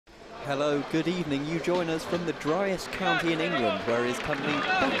Hello, good evening. You join us from the driest county in England, where it is currently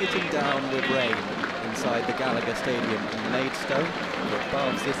bucketing down with rain inside the Gallagher Stadium in Maidstone for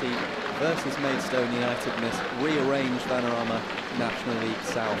Bath City versus Maidstone United in this rearranged Vanarama National League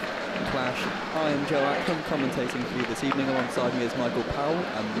South clash. I am Joe Ackland commentating for you this evening. Alongside me is Michael Powell,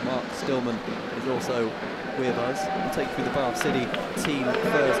 and Mark Stillman is also with us. We'll take you through the Bath City team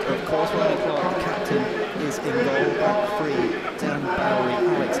first. Of course, Ryan Clark, the captain, is in goal. Back three, Dan Bowery,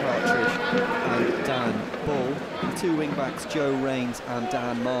 Alex Hartridge and Dan Bull. The two wing-backs, Joe Rains and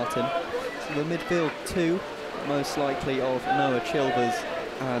Dan Martin. So the midfield two, most likely of Noah Chilvers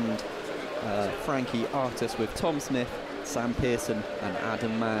and Frankie Artis, with Tom Smith, Sam Pearson and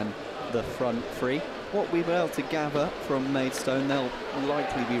Adam Mann the front three. What we were able to gather from Maidstone, they'll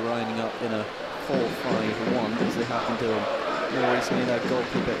likely be lining up in a 4-5-1 as they have been doing more recently. Their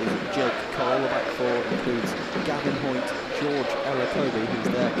goalkeeper is Jake Cole. The back four includes Gavin Hoyt, George Elakobi,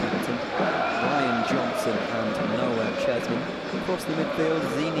 who's their captain, Ryan Johnson and Noah Chesman. Across the midfield,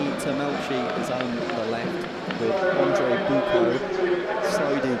 Zini Tamelchi is on the left with Andre Buko,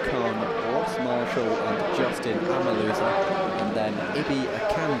 Saidu Khan, Ross Marshall and Justin Amaluza. And then Ibi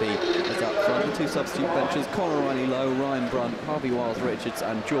Akambi is up front. The two substitute benches, Conor Riley Lowe, Ryan Brunt, Harvey Wiles-Richards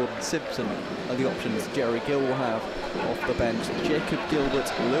and Jordan Simpson are the options Jerry Gill will have off the bench. Jacob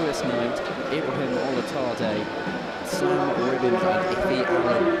Gilbert, Lewis Knight, Ibrahim Olatade, Sam Ribbins and Iffy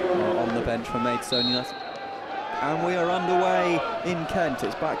Allen are on the bench for Maidstone United. And we are underway in Kent.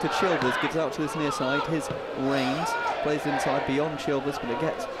 It's back to Chilvers, gives out to this near side. His Rains plays inside beyond Chilvers, but it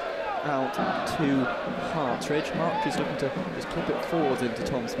gets out to Hartridge. Hartridge looking to just clip it forwards into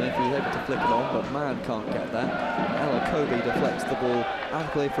Tom Smith, who's able to flick it on, but Mann can't get there. Elakobi deflects the ball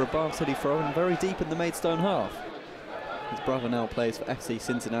adequately for a Bath City throw and very deep in the Maidstone half. His brother now plays for FC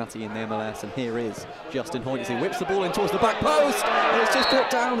Cincinnati in the MLS, and here is Justin Hoyt as he whips the ball in towards the back post, and it's just got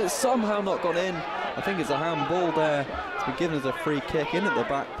down. It's somehow not gone in. I think it's a handball there. It's been given as a free kick in at the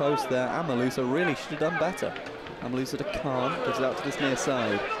back post there. Amaluza really should have done better. Amaluza to Khan, gives it out to this near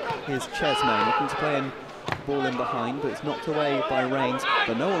side. Here's Chesman looking to play in ball in behind, but it's knocked away by Rains,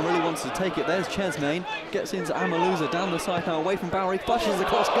 but no one really wants to take it. There's Chesman, gets into Amaluza down the side now, away from Bowery, flashes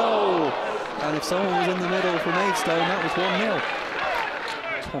across goal, and if someone was in the middle for Maidstone, that was 1-0.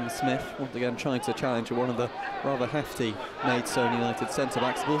 Tom Smith once again trying to challenge one of the rather hefty Maidstone United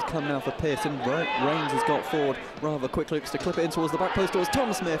centre-backs. The ball's come now for Pearson. Rains has got forward rather quickly, looks to clip it in towards the back post towards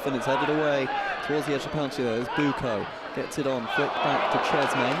Tom Smith, and it's headed away towards the edge of the penalty there. There's Buko, gets it on, flick back to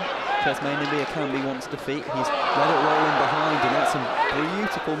Chesman. Chesman in Akambi wants defeat. He's let it roll in behind, and that's some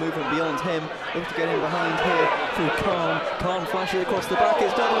beautiful movement beyond him. Looking to get in behind here through Khan. Khan flashes across the back.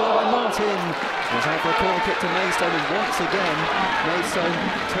 It's done well by Martin. It's out for a corner kick to Maidstone, and once again Maidstone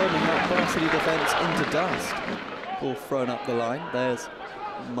turning that Bath City defence into dust. Ball thrown up the line. There's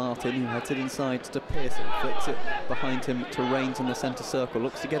Martin, who heads it inside to Pearson, flicks it behind him to Rains in the centre circle,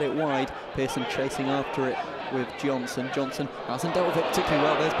 looks to get it wide. Pearson chasing after it with Johnson. Johnson hasn't dealt with it particularly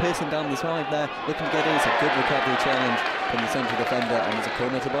well. There's Pearson down the side there, looking to get in. It's a good recovery challenge from the central defender, and it's a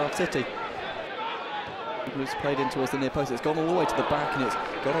corner to Bath City. It's played in towards the near post. It's gone all the way to the back, and it's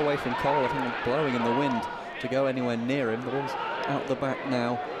got away from Cole. I think it's blowing in the wind to go anywhere near him. The ball's out the back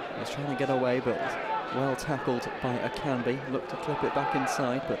now. He's trying to get away, but well tackled by Akambi. Looked to clip it back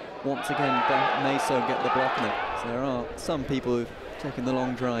inside, but once again Maidstone get the block on it. So there are some people who've taken the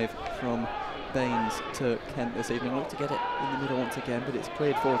long drive from Baines to Kent this evening. Look to get it in the middle once again, but it's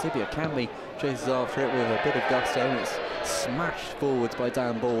cleared forward. Ibi Akambi chases after it with a bit of gusto, and it's smashed forwards by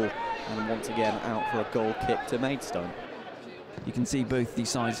Dan Ball, and once again out for a goal kick to Maidstone. You can see both these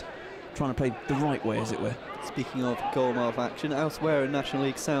sides trying to play the right way, as it were. Speaking of goal-mouth action, elsewhere in National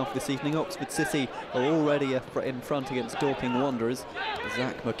League South this evening, Oxford City are already in front against Dorking Wanderers.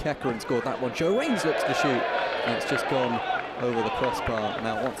 Zach McEachran scored that one. Joe Rains looks to shoot, and it's just gone over the crossbar.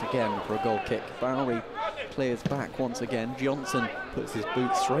 Now once again for a goal kick. Bowery clears back once again. Johnson puts his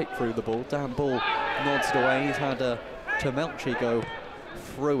boot straight through the ball. Dan Ball nods it away. He's had Tamelchi go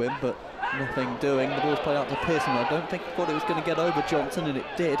through him, but nothing doing. The ball's played out to Pearson. I don't think he thought it was going to get over Johnson, and it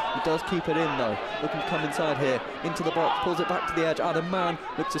did. He does keep it in though. Looking to come inside here, into the box, pulls it back to the edge. Adam Mann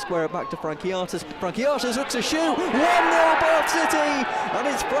looks to square it back to Frankie Artis. Frankie Artis looks to shoot. 1-0 Bath City, and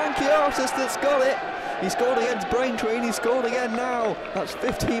it's Frankie Artis that's got it. He scored against Braintree, and he scored again now. That's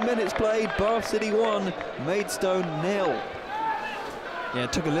 15 minutes played. Bath City 1, Maidstone 0. Yeah,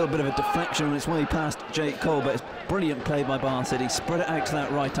 it took a little bit of a deflection on its way past Jake Cole, but it's brilliant play by Bath City. Spread it out to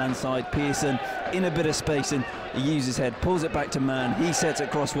that right-hand side. Pearson in a bit of space, and he uses his head, pulls it back to Mann. He sets it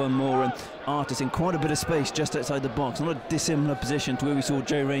across one more, and Artis in quite a bit of space just outside the box. Not a dissimilar position to where we saw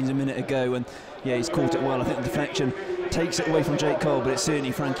Joe Rains a minute ago, and yeah, he's caught it well. I think the deflection takes it away from Jake Cole, but it's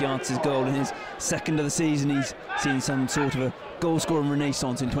certainly Frankie Artis' goal in his second of the season. He's seen some sort of a goal-scoring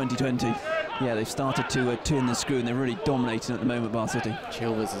renaissance in 2020. Yeah, they've started to turn the screw, and they're really dominating at the moment, Bath City.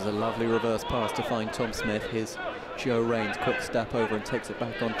 Chilvers is a lovely reverse pass to find Tom Smith. Here's Joe Rains, quick step over and takes it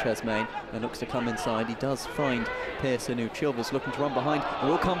back on Chesmain and looks to come inside. He does find Pearson, who Chilvers looking to run behind, and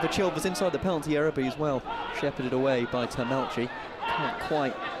will come for Chilvers inside the penalty area, but he's well shepherded away by Tamelchi. Can't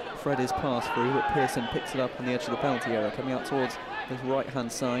quite thread his pass through, but Pearson picks it up on the edge of the penalty area, coming out towards his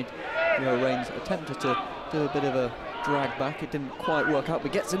right-hand side. Joe Rains attempted to do a bit of a drag back. It didn't quite work out,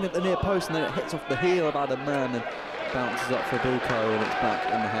 but gets in at the near post, and then it hits off the heel of Adam Mann and bounces up for Buko, and it's back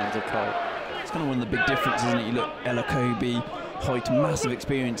in the hands of Cole. It's kind of one of the big differences, isn't it? You look, Ella Kobe, Hoyt, massive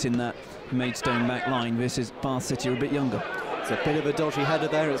experience in that Maidstone back line versus Bath City are a bit younger. It's a bit of a dodgy header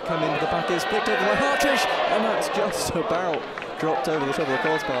there. It's come into the back, it's flicked over by Hartridge, and that's just about dropped over the top of the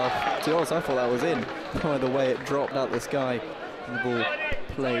crossbar. To be honest, I thought that was in by the way it dropped out the sky, and the ball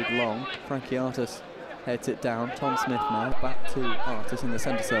played long. Frankie Artis heads it down. Tom Smith now back to Artis in the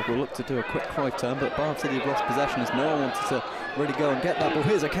centre circle. Look to do a quick Cruyff turn, but Bath City have lost possession as no one wanted to really go and get that ball.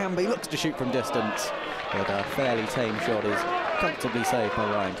 Here's a Canby, looks to shoot from distance, but a fairly tame shot is comfortably saved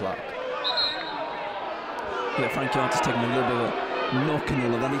by Ryan Clark. Yeah, Frankie Artis taking a little bit of a knock and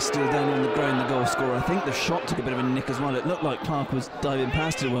all of that. He's still down on the ground, the goal scorer. I think the shot took a bit of a nick as well. It looked like Clark was diving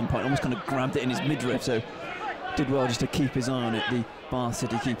past it at one point, almost kind of grabbed it in his midriff, so did well just to keep his eye on it, the Bath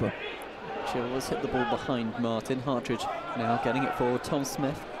City keeper. Chilvers hit the ball behind Martin. Hartridge now getting it forward. Tom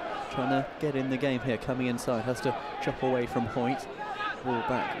Smith trying to get in the game here, coming inside, has to chop away from Hoyt. Ball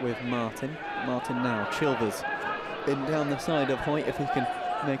back with Martin. Martin now, Chilvers in down the side of Hoyt. If he can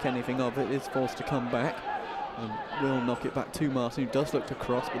make anything of it, is forced to come back and will knock it back to Martin, who does look to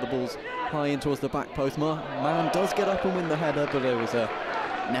cross, but the ball's high in towards the back post. Mann does get up and win the header, but it was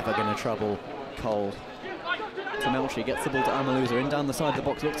never going to trouble Cole. Tamelchi gets the ball to Amaluza, in down the side of the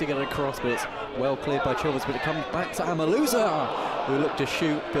box, looks to get it across, but it's well cleared by Chilvers, but it comes back to Amaluza, who looked to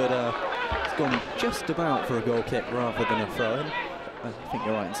shoot, but it's gone just about for a goal kick rather than a throw-in. I think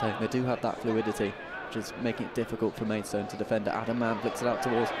you're right in saying they do have that fluidity, which is making it difficult for Maidstone to defend. Adam Mann flicks it out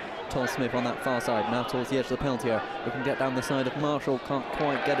towards Tom Smith on that far side, now towards the edge of the penalty area. We can get down the side of Marshall, can't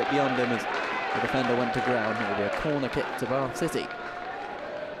quite get it beyond him as the defender went to ground. It will be a corner kick to Bath City.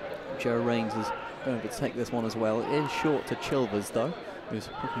 Joe Rains is going to take this one as well. It is short to Chilvers though, who's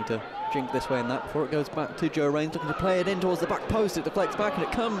looking to jink this way and that before it goes back to Joe Rains, looking to play it in towards the back post. It deflects back and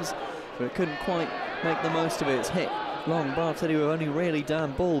it comes, but it couldn't quite make the most of it. It's hit long. Bath City were only really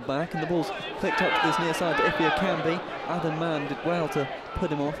down ball back, and the ball's flicked up to this near side to Ifia Canby. Adam Mann did well to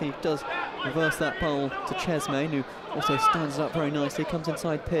put him off. He does reverse that ball to Chesmain, who also stands up very nicely, comes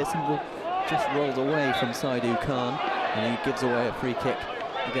inside Pearson, will just rolls away from Saidu Khan, and he gives away a free kick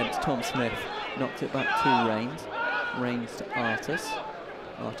against Tom Smith. Knocks it back to Rains. Rains to Artis.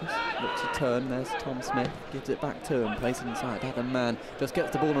 Artis looks to turn. There's Tom Smith. Gives it back to him. Plays it inside. Adam Mann just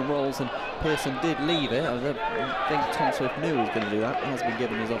gets the ball and rolls, and Pearson did leave it. I don't think Tom Smith knew he was going to do that. He has been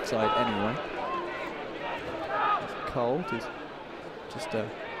given his offside anyway. It's Cole, who's just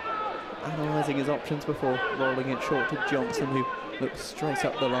analysing his options before rolling it short to Johnson, who looks straight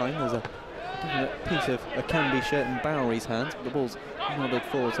up the line. There's a piece of a Canby shirt in Bowery's hands, but the ball's nodded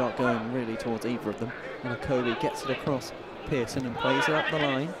forwards, not going really towards either of them. And Kobe gets it across Pearson and plays it up the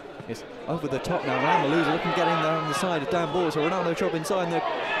line. It's over the top now. Amaluza looking to get in there on the side of Dan Ball, so Ronaldo chop inside, and the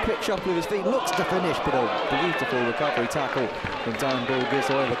quick shuffle of his feet looks to finish, but a beautiful recovery tackle from Dan Ball gives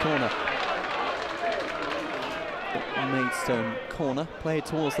away the corner. Maidstone corner, played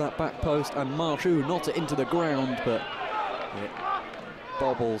towards that back post, and Marshu knocks it into the ground, but it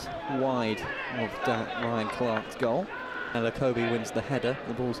bobbles wide of Ryan Clark's goal. Ella Kobe wins the header.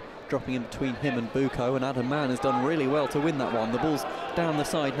 The ball's dropping in between him and Buko, and Adam Mann has done really well to win that one. The ball's down the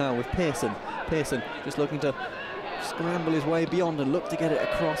side now with Pearson. Pearson just looking to scramble his way beyond and look to get it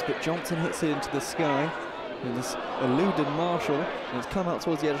across, but Johnson hits it into the sky. And this eluded Marshall, and it's come out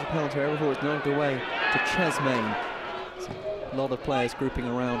towards the edge of the penalty area before it's knocked away to Chesmain. A lot of players grouping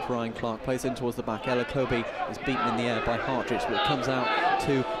around Ryan Clark, plays in towards the back. Ella Kobe is beaten in the air by Hartridge, but it comes out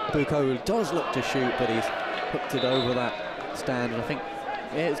to Buko, who does look to shoot, but he's hooked it over that stand, and I think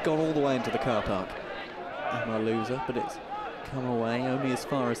it's gone all the way into the car park. Amaluza, but it's come away only as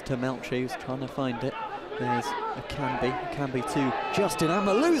far as Tamelchi, who's trying to find it. There's a Canby to Justin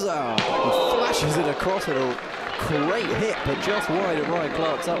Amaluza, who flashes it across with a great hit, but just wide of Ryan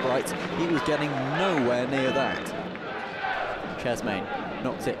Clark's uprights. He was getting nowhere near that. Chesmain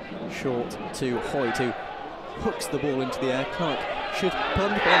knocks it short to Hoyt, who hooks the ball into the air. Clark should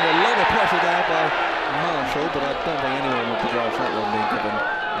punt, but under a lot of pressure there by Marshall, but I don't think anyone would begrudge that one being given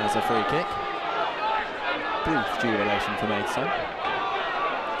as a free kick. brief jubilation for Maidstone.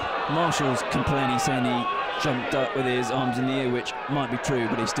 Marshall's complaining, saying he jumped up with his arms in the air, which might be true,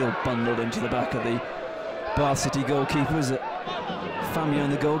 but he still bundled into the back of the Bath City goalkeepers. Family on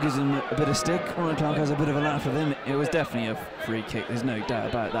the goal gives him a bit of stick. Ryan Clark has a bit of a laugh with him. It was definitely a free kick, there's no doubt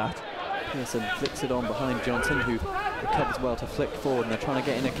about that. Pearson flicks it on behind Johnson, who recovers well to flick forward, and they're trying to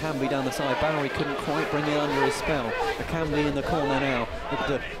get in a Canby down the side. Bowery couldn't quite bring it under his spell. A Canby in the corner now, looking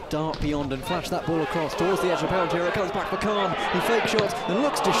to dart beyond and flash that ball across towards the edge of the penalty area. It comes back for Khan. He fake shots and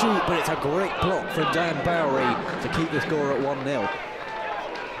looks to shoot, but it's a great block from Dan Bowery to keep the score at 1-0.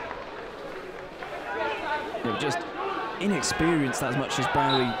 Just inexperienced as much as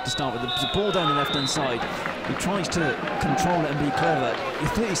Bowery to start with. The ball down the left-hand side. He tries to control it and be clever. You're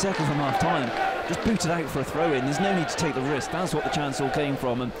 30 seconds from half-time. Just boot it out for a throw-in. There's no need to take the risk. That's what the chance all came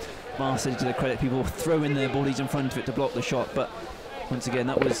from. And Bath City, to their credit, people throwing their bodies in front of it to block the shot. But once again,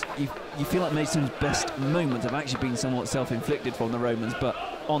 that was you feel like Maidstone's best moments have actually been somewhat self-inflicted from the Romans. But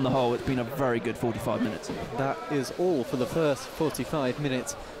on the whole, it's been a very good 45 minutes. That is all for the first 45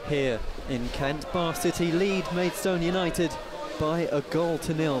 minutes here in Kent. Bath City lead Maidstone United by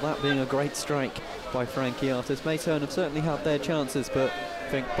 1-0, that being a great strike by Frankie Artis. Maidstone have certainly had their chances, but I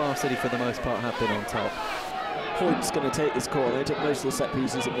think Bath City for the most part have been on top. Hoyt's going to take this corner. He took most of the set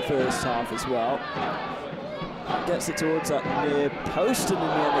pieces in the first half as well. Gets it towards that near post, and in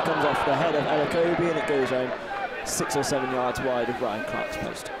the end it comes off the head of Elakobi and it goes around 6 or 7 yards wide of Ryan Clark's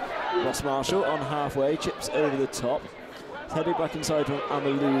post. Ross Marshall on halfway, chips over the top. It's headed back inside from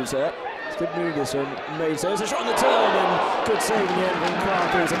Amaluza. It's good move this one. Maidstone. It's a shot on the turn and good save in the end from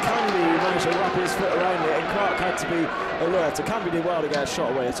Clark. It was a Canby who managed to wrap his foot around it, and Clark had to be alert. So Canby did well to get a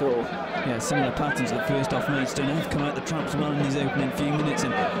shot away at all. Yeah, similar patterns to the first half. Maidstone have come out the traps well in these opening few minutes,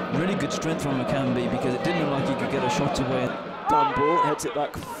 and really good strength from Canby because it didn't look like he could get a shot away. Done ball, heads it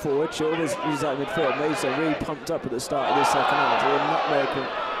back forward. Childers uses that midfield. Maidstone really pumped up at the start of this second half. A nutmeg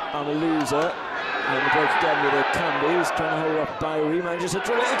from Amaluza. And the break again with a Canby, who's trying to hold off Bowery, manages to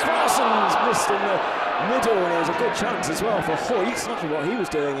drill it across and missed in the middle, and it was a good chance as well for Hoyt. Not sure what he was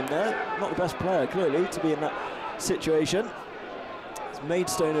doing in there. Not the best player, clearly, to be in that situation. As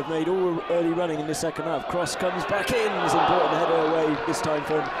Maidstone have made all early running in the second half. Cross comes back in, it's important, header away this time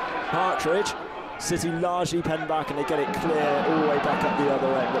from Hartridge. City largely penned back and they get it clear all the way back up the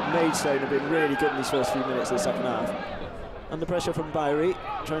other end, but Maidstone have been really good in these first few minutes of the second half. Under pressure from Bowery,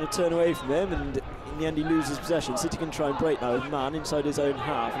 trying to turn away from him, and in the end he loses possession. City can try and break now with Mann inside his own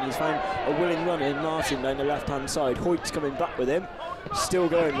half, and he's found a willing runner in Martin down the left-hand side. Hoyt's coming back with him, still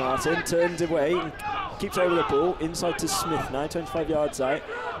going Martin, turns away, and keeps over the ball, inside to Smith now, 25 yards out.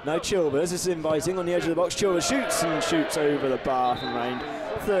 Now Chilvers is inviting on the edge of the box. Chilvers shoots and shoots over the bar from round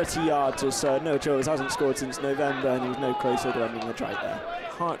 30 yards or so. No, Chilvers hasn't scored since November, and he was no closer to ending the drive there.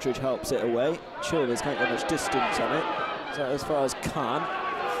 Hartridge helps it away. Chilvers can't get much distance on it. So as far as Khan.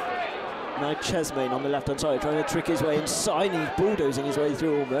 Now Chesmain on the left-hand side, trying to trick his way inside. He's bulldozing his way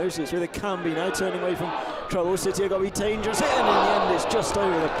through almost. It's with a Canby now, turning away from trouble. City have got to be dangerous. And in the end, it's just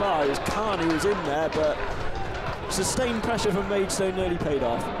over the bar. It was Khan who was in there, but sustained pressure from Maidstone nearly paid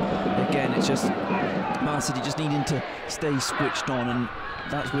off. Again, it's just Man City just needing to stay switched on, and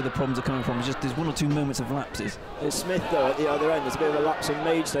that's where the problems are coming from. It's just there's one or two moments of lapses. There's Smith though at the other end. There's a bit of a lapse on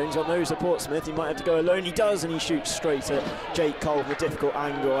Maidstone. He's got no support. Smith, he might have to go alone. He does, and he shoots straight at Jake Cole from a difficult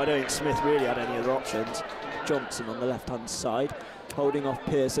angle. I don't think Smith really had any other options. Johnson on the left-hand side, holding off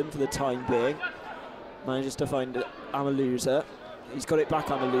Pearson for the time being. Manages to find Amaluza. He's got it back,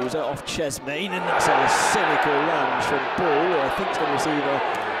 Amaluza, off Chesmain, and that's a cynical lunge from Ball, who I think is going to receive the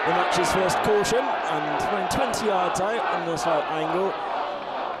match's first caution, and around 20 yards out on the slight angle.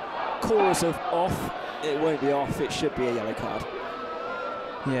 Chorus of off. It won't be off, it should be a yellow card.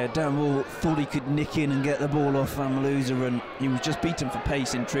 Yeah, Dan Wall thought he could nick in and get the ball off Amaluza, and he was just beaten for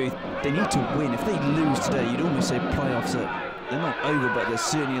pace. In truth, they need to win. If they lose today, you'd almost say playoffs they're not over, but they're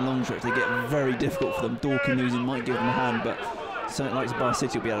certainly a long trip. They get very difficult for them. Dorking losing might give them a hand, but something like Bath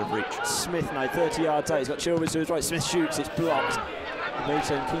City will be out of reach. Smith now 30 yards out. He's got Chilvers to his right. Smith shoots, it's blocked.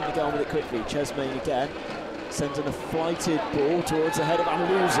 Maidstone keen to get on with it quickly. Chesmain again. Sends in a flighted ball towards the head of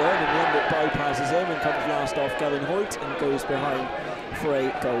Amaluza, and in the end it bypasses him and comes last off Gavin Hoyt and goes behind for a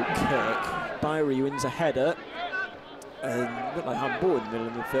goal kick. Bowery wins a header, and looked like handball in the middle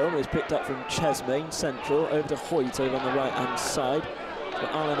of the film. It was picked up from Chesmain, central, over to Hoyt over on the right-hand side.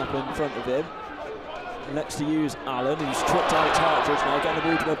 Got Allen up in front of him. Next to use Allen, who's tripped Alex Hartridge now, getting the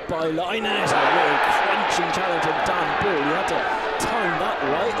ball to the byline. It's a really crunching challenge from Dan Ball. He had to time that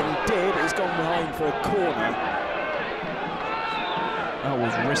right, and he did. He's gone behind for a corner. That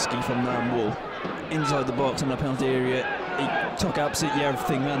was risky from Dan Wall. Inside the box in the penalty area, he took absolutely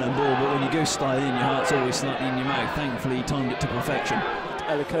everything man and ball, but when you go sliding in, your heart's always slightly in your mouth. Thankfully, he timed it to perfection.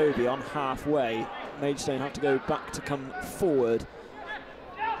 Elakobi on halfway. Maidstone have to go back to come forward.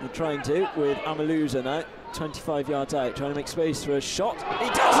 They're trying to with Amaluza now, 25 yards out, trying to make space for a shot. He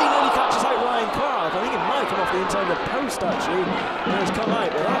does, he nearly catches out Ryan Clark. I think it might come off the inside of the post actually. And it's come out,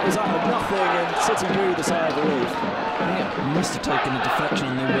 but that was out of nothing, and City drew the side of the relief. Yeah, must have taken a deflection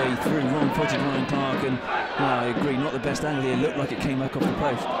on the way through, wrong-footed Ryan Clark, and I agree, not the best angle. It looked like it came back off the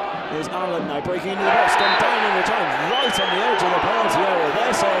post. There's Allen now breaking into the box, gone down in return, right on the edge of the penalty area.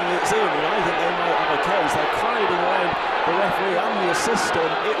 They're saying it's in, and I think they might have a case. They're crowding around the referee and the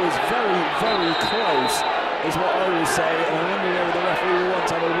assistant. It was very, very close, is what I would say, and I wonder whether the referee will want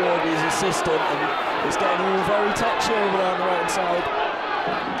to have a word with his assistant, and it's getting all very touchy over there on the right side.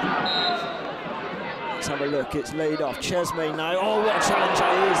 Let's have a look, it's laid off. Chesme now, oh what a challenge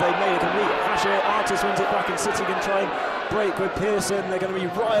that is. They've made a complete hash of it. Artist wins it back, and City can try and break with Pearson. They're going to be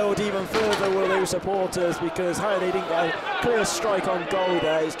riled even further, will those supporters, because how they didn't get a clear strike on goal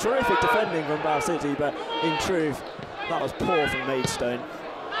there. It's terrific defending from Bath City, but in truth, that was poor from Maidstone.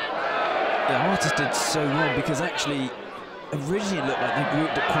 Yeah, Artist did so well, because actually, originally it looked like they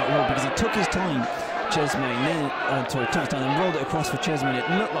grouped it quite well, because he took his time, Chesme, touchdown, and rolled it across for Chesme, and it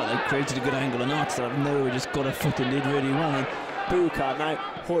looked like they created a good angle, and Artist out of nowhere just got a foot and did really well. And Buka now,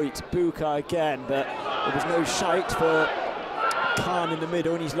 Hoyt, Buka again, but there was no shout for Khan in the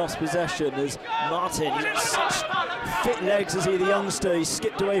middle, and he's lost possession as Martin, he's got such fit legs as he, the youngster. He's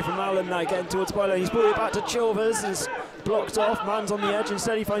skipped away from Allen now, getting towards Boiler. He's brought it back to Chilvers, is blocked off, Man's on the edge,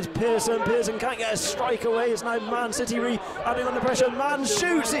 instead he finds Pearson. Pearson can't get a strike away, it's now Man City adding on the pressure. Man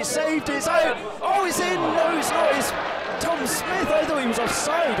shoots, it's saved, it's out, oh it's in, no it's not, it's Tom Smith. I thought he was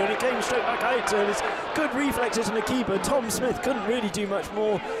offside and it came straight back out to him. It's good reflexes from the keeper. Tom Smith couldn't really do much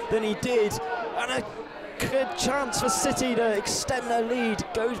more than he did, and a good chance for City to extend their lead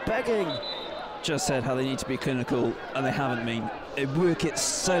goes begging. Just said how they need to be clinical, and they haven't been. They work it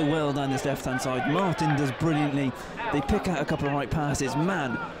so well down this left-hand side. Martin does brilliantly. They pick out a couple of right passes.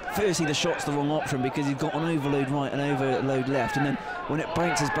 Man, firstly the shot's the wrong option because he's got an overload right and overload left, and then when it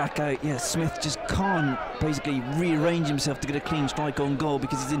bounces back out, yeah, Smith just can't basically rearrange himself to get a clean strike on goal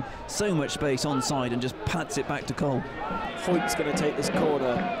because he's in so much space onside and just pats it back to Cole. Hoyt's going to take this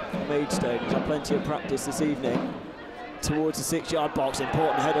corner for Maidstone. He's had plenty of practice this evening. Towards the 6-yard box,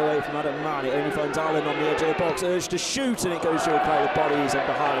 important header away from Adam Mann. It only finds Allen on the edge of the box, urged to shoot, and it goes through a crowd of bodies, and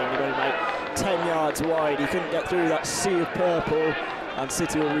behind they're going to make 10 yards wide. He couldn't get through that sea of purple, and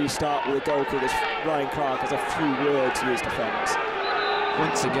City will restart with a goal kick as Ryan Clark has a few words to his defence.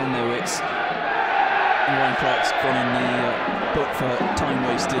 Once again though, it's Ryan Clark's gone in the book for time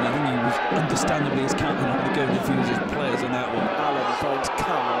wasting. I think he was understandably his captain having to go with a few of his players on that one. Allen finds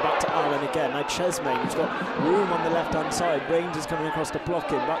Khan, back to Allen again. Now Chesme, who's got room on the left-hand side. Rangers coming across to block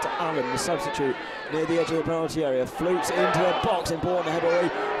him. Back to Allen, the substitute, near the edge of the penalty area. Floats it into the box. Important head away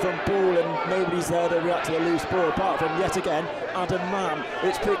from ball, and nobody's there to react to the loose ball apart from, yet again, Adam Mann.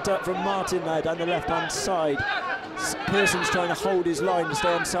 It's picked up from Martin now down the left-hand side. Pearson's trying to hold his line to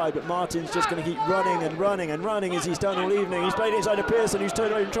stay on side, but Martin's just going to keep running and running and running as he's done all evening. He's played inside of Pearson, who's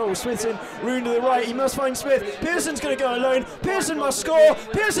turned over control. Smith's in, Roon to the right, he must find Smith. Pearson's going to go alone, Pearson must score,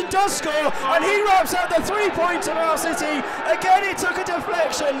 Pearson does score, and he wraps up the 3 points of our City. Again, it took a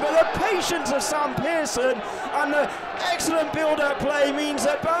deflection, but the patience of Sam Pearson and the excellent build-up play means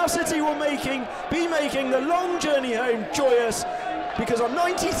that Bath City will be making the long journey home joyous, because on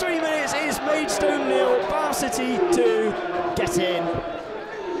 93 minutes it is Maidstone 0, Bath City 2. Get in.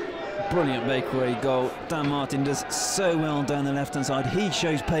 Brilliant breakaway goal. Dan Martin does so well down the left-hand side. He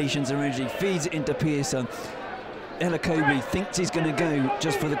shows patience originally, feeds it into Pearson. Elakobi thinks he's going to go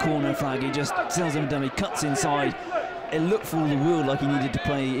just for the corner flag. He just tells him dummy, cuts inside. It looked for all the world like he needed to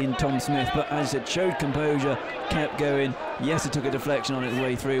play in Tom Smith, but as I said, showed composure, kept going. Yes, it took a deflection on its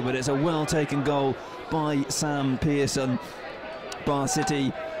way through, but it's a well-taken goal by Sam Pearson. Bath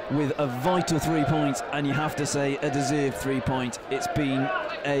City with a vital 3 points, and you have to say a deserved 3 points. It's been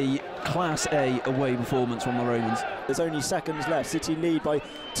a Class A away performance from the Romans. There's only seconds left. City lead by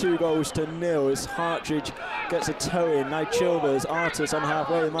 2-0 as Hartridge gets a toe in. Now Chilvers, Artis on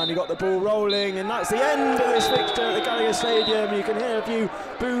halfway, the man who got the ball rolling, and that's the end of this fixture at the Gallagher Stadium. You can hear a few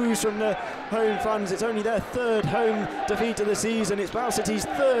boos from the home fans. It's only their third home defeat of the season. It's Bath City's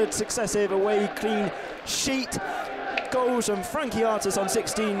third successive away clean sheet. goals from Frankie Artis on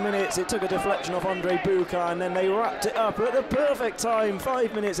 16 minutes. It took a deflection off Andre Buka, and then they wrapped it up at the perfect time.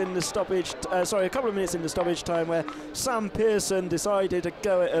 5 minutes in the stoppage, a couple of minutes in the stoppage time, where Sam Pearson decided to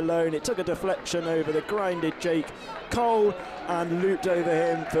go it alone. It took a deflection over the grinded Jake Cole and looped over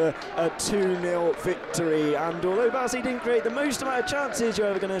him for a 2-0 victory. And although Barnsley didn't create the most amount of chances you're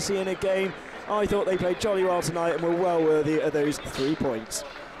ever going to see in a game, I thought they played jolly well tonight and were well worthy of those 3 points.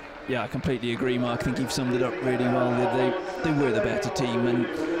 Yeah, I completely agree, Mark. I think you've summed it up really well. They were the better team, and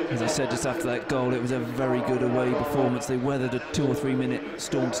as I said just after that goal, it was a very good away performance. They weathered a 2 or 3 minute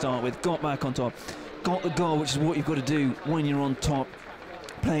storm to start with, got back on top, got the goal, which is what you've got to do when you're on top.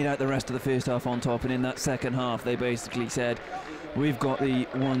 Played out the rest of the first half on top, and in that second half they basically said, we've got the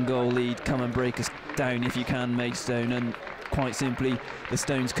 1-goal lead, come and break us down if you can, Maidstone. And quite simply, the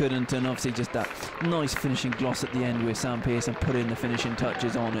Stones couldn't, and obviously just that nice finishing gloss at the end where Sam Pearson put in the finishing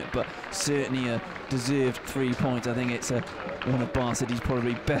touches on it. But certainly a deserved 3 points. I think it's one of Bar City's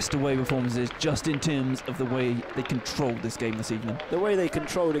probably best away performances, just in terms of the way they controlled this game this evening. The way they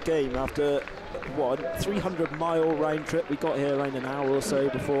controlled a game after, what, a 300-mile round trip. We got here around an hour or so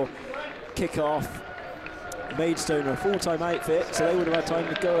before kick-off. Maidstone are a full-time outfit, so they would have had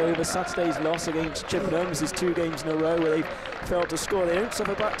time to go over Saturday's loss against Chippenham. This is 2 games in a row where they've failed to score. They don't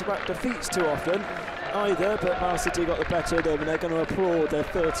suffer back-to-back defeats too often either, but Man City got the better of them, and they're going to applaud their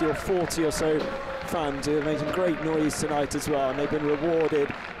 30 or 40 or so fans who have made some great noise tonight as well, and they've been rewarded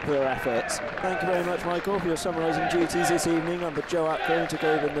for their efforts. Thank you very much, Michael, for your summarising duties this evening. I'm Joe Atco, took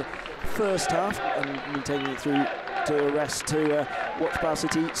over in the first half, and me taking you through to the rest to watch Bar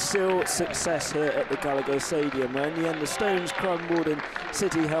City still success here at the Gallagher Stadium. And in the end, the Stones crumbled and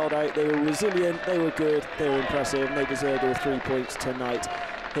City held out. They were resilient, they were good, they were impressive, and they deserved their 3 points tonight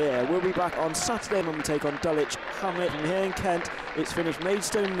here. We'll be back on Saturday when we take on Dulwich Hamlet. From here in Kent, it's finished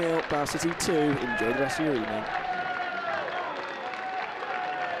Maidstone 0, Bar City 2. Enjoy the rest of your evening.